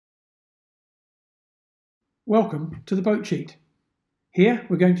Welcome to the boat cheat. Here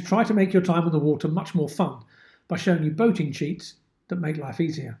we're going to try to make your time on the water much more fun by showing you boating cheats that make life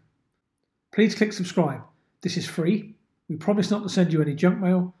easier. Please click subscribe. This is free. We promise not to send you any junk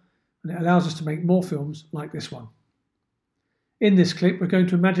mail, and it allows us to make more films like this one. In this clip we're going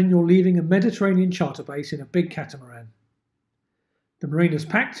to imagine you're leaving a Mediterranean charter base in a big catamaran. The marina's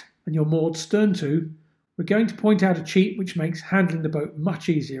packed and you're moored stern to. We're going to point out a cheat which makes handling the boat much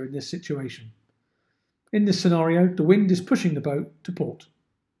easier in this situation. In this scenario, the wind is pushing the boat to port.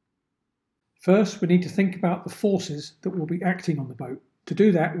 First, we need to think about the forces that will be acting on the boat. To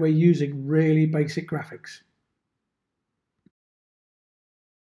do that, we're using really basic graphics.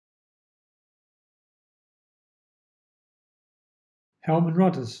 Helm and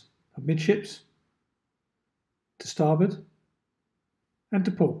rudders, amidships, to starboard, and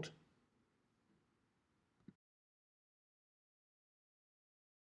to port.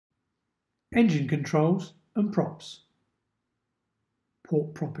 Engine controls and props.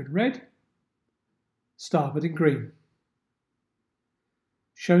 Port prop in red, starboard in green.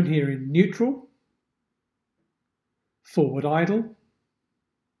 Shown here in neutral, forward idle,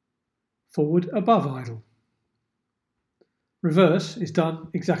 forward above idle. Reverse is done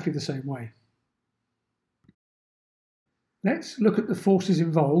exactly the same way. Let's look at the forces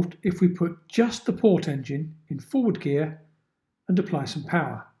involved if we put just the port engine in forward gear and apply some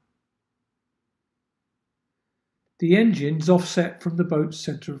power. The engine is offset from the boat's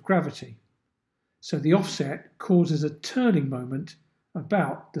centre of gravity, so the offset causes a turning moment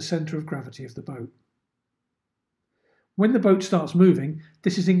about the centre of gravity of the boat. When the boat starts moving,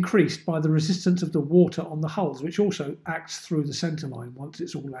 this is increased by the resistance of the water on the hulls, which also acts through the centre line once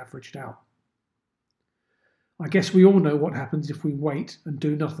it's all averaged out. I guess we all know what happens if we wait and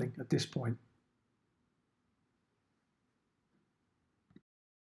do nothing at this point.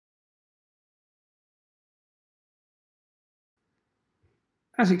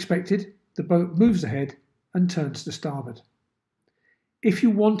 As expected, the boat moves ahead and turns to starboard. If you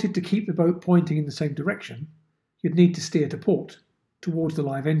wanted to keep the boat pointing in the same direction, you'd need to steer to port, towards the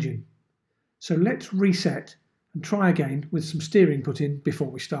live engine. So let's reset and try again with some steering put in before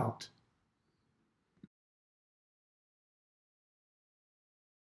we start.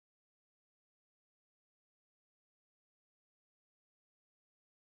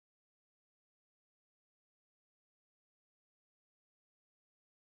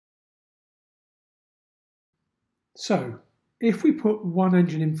 So, if we put one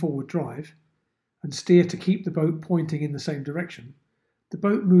engine in forward drive and steer to keep the boat pointing in the same direction, the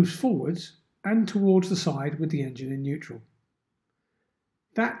boat moves forwards and towards the side with the engine in neutral.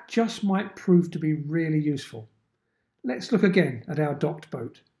 That just might prove to be really useful. Let's look again at our docked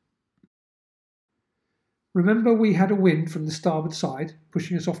boat. Remember we had a wind from the starboard side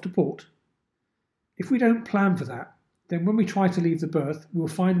pushing us off to port? If we don't plan for that, then when we try to leave the berth, we'll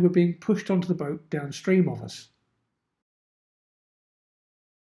find we're being pushed onto the boat downstream of us.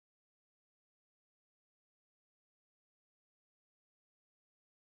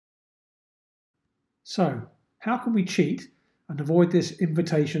 So, how can we cheat and avoid this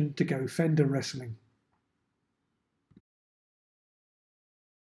invitation to go fender wrestling?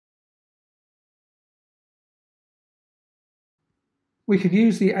 We can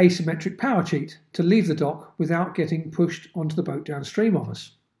use the asymmetric power cheat to leave the dock without getting pushed onto the boat downstream of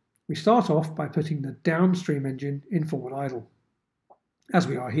us. We start off by putting the downstream engine in forward idle, as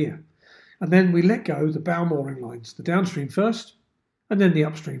we are here, and then we let go the bow mooring lines, the downstream first, and then the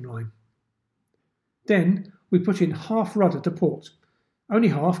upstream line. Then we put in half rudder to port, only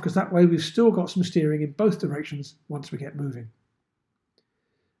half because that way we've still got some steering in both directions once we get moving.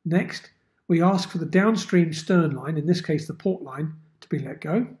 Next, we ask for the downstream stern line, in this case the port line, to be let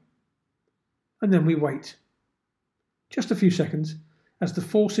go, and then we wait. Just a few seconds as the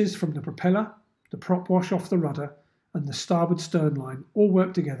forces from the propeller, the prop wash off the rudder, and the starboard stern line all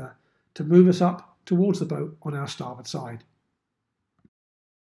work together to move us up towards the boat on our starboard side.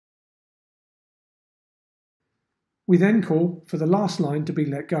 We then call for the last line to be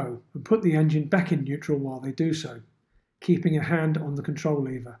let go and put the engine back in neutral while they do so, keeping a hand on the control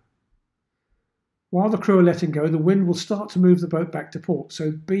lever. While the crew are letting go, the wind will start to move the boat back to port,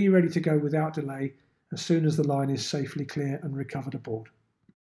 so be ready to go without delay as soon as the line is safely clear and recovered aboard.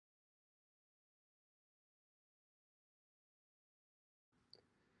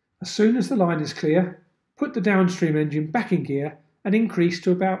 As soon as the line is clear, put the downstream engine back in gear and increase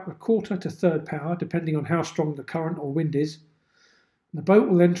to about a quarter to third power, depending on how strong the current or wind is. The boat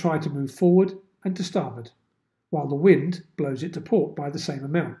will then try to move forward and to starboard, while the wind blows it to port by the same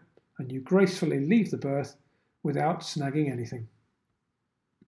amount, and you gracefully leave the berth without snagging anything.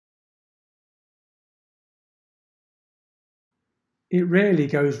 It rarely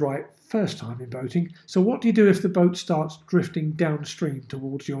goes right first time in boating, so what do you do if the boat starts drifting downstream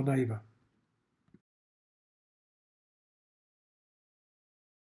towards your neighbour?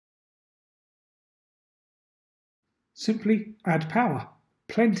 Simply add power,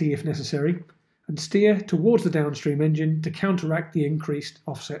 plenty if necessary, and steer towards the downstream engine to counteract the increased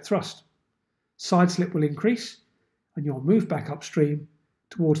offset thrust. Side slip will increase, and you'll move back upstream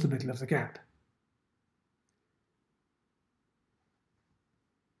towards the middle of the gap.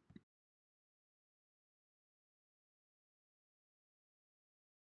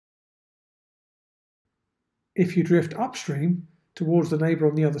 If you drift upstream towards the neighbour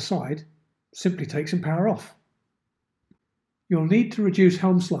on the other side, simply take some power off. You'll need to reduce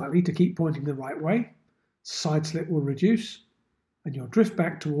helm slightly to keep pointing the right way. Side slip will reduce, and you'll drift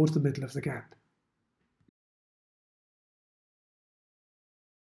back towards the middle of the gap.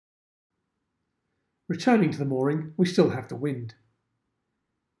 Returning to the mooring, we still have the wind.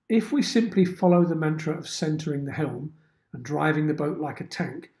 If we simply follow the mantra of centering the helm and driving the boat like a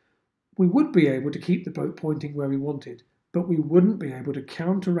tank, we would be able to keep the boat pointing where we wanted, but we wouldn't be able to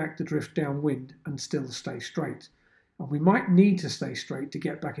counteract the drift downwind and still stay straight. And we might need to stay straight to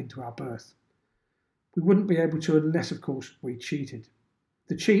get back into our berth. We wouldn't be able to unless, of course, we cheated.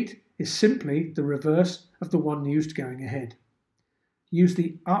 The cheat is simply the reverse of the one used going ahead. Use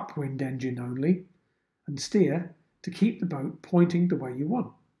the upwind engine only and steer to keep the boat pointing the way you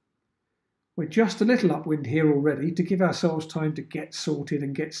want. We're just a little upwind here already to give ourselves time to get sorted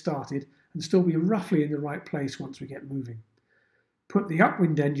and get started and still be roughly in the right place once we get moving. Put the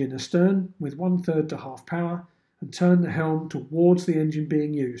upwind engine astern with 1/3 to half power and turn the helm towards the engine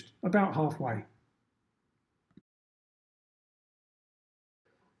being used, about halfway.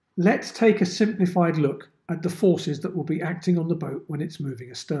 Let's take a simplified look at the forces that will be acting on the boat when it's moving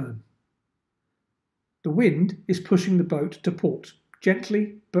astern. The wind is pushing the boat to port,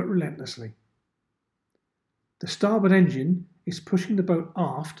 gently but relentlessly. The starboard engine is pushing the boat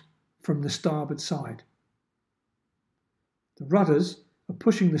aft from the starboard side. The rudders are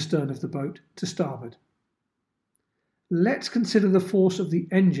pushing the stern of the boat to starboard. Let's consider the force of the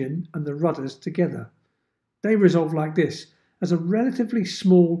engine and the rudders together. They resolve like this, as a relatively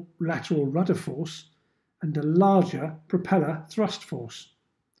small lateral rudder force and a larger propeller thrust force.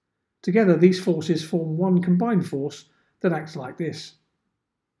 Together these forces form one combined force that acts like this.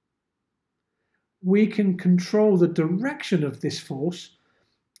 We can control the direction of this force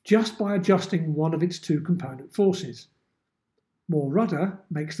just by adjusting one of its two component forces. More rudder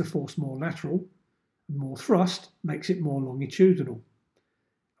makes the force more lateral, and more thrust makes it more longitudinal.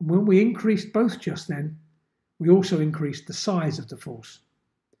 And when we increased both just then, we also increased the size of the force.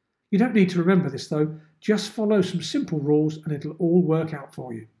 You don't need to remember this though, just follow some simple rules and it'll all work out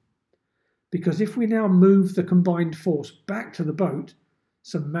for you. Because if we now move the combined force back to the boat,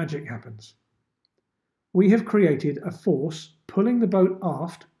 some magic happens. We have created a force pulling the boat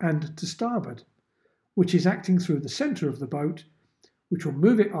aft and to starboard, which is acting through the centre of the boat, which will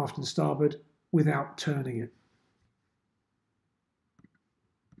move it aft and starboard without turning it.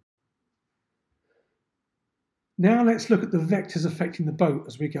 Now let's look at the vectors affecting the boat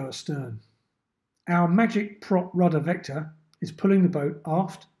as we go astern. Our magic prop rudder vector is pulling the boat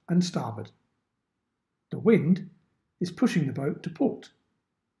aft and starboard. The wind is pushing the boat to port,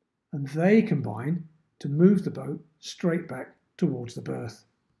 and they combine to move the boat straight back towards the berth.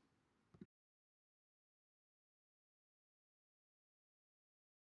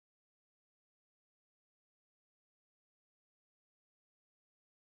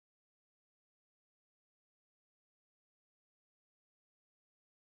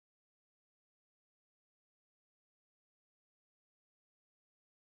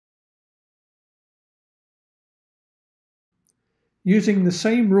 Using the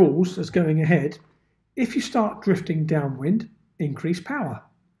same rules as going ahead, if you start drifting downwind, increase power.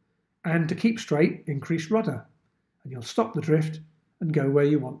 And to keep straight, increase rudder. And you'll stop the drift and go where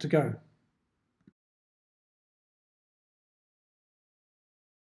you want to go.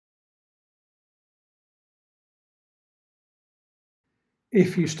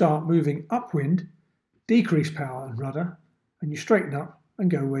 If you start moving upwind, decrease power and rudder, and you straighten up and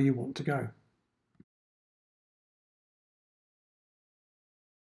go where you want to go.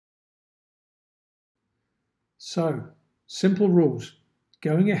 So, simple rules.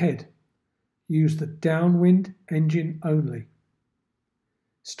 Going ahead, use the downwind engine only.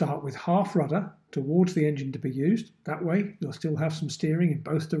 Start with half rudder towards the engine to be used. That way you'll still have some steering in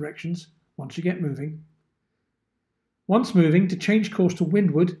both directions once you get moving. Once moving, to change course to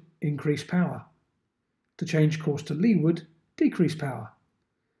windward, increase power. To change course to leeward, decrease power.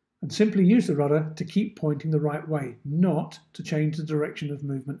 and simply use the rudder to keep pointing the right way, not to change the direction of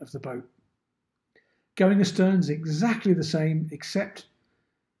movement of the boat. Going astern is exactly the same, except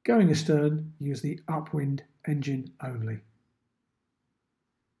going astern, use the upwind engine only.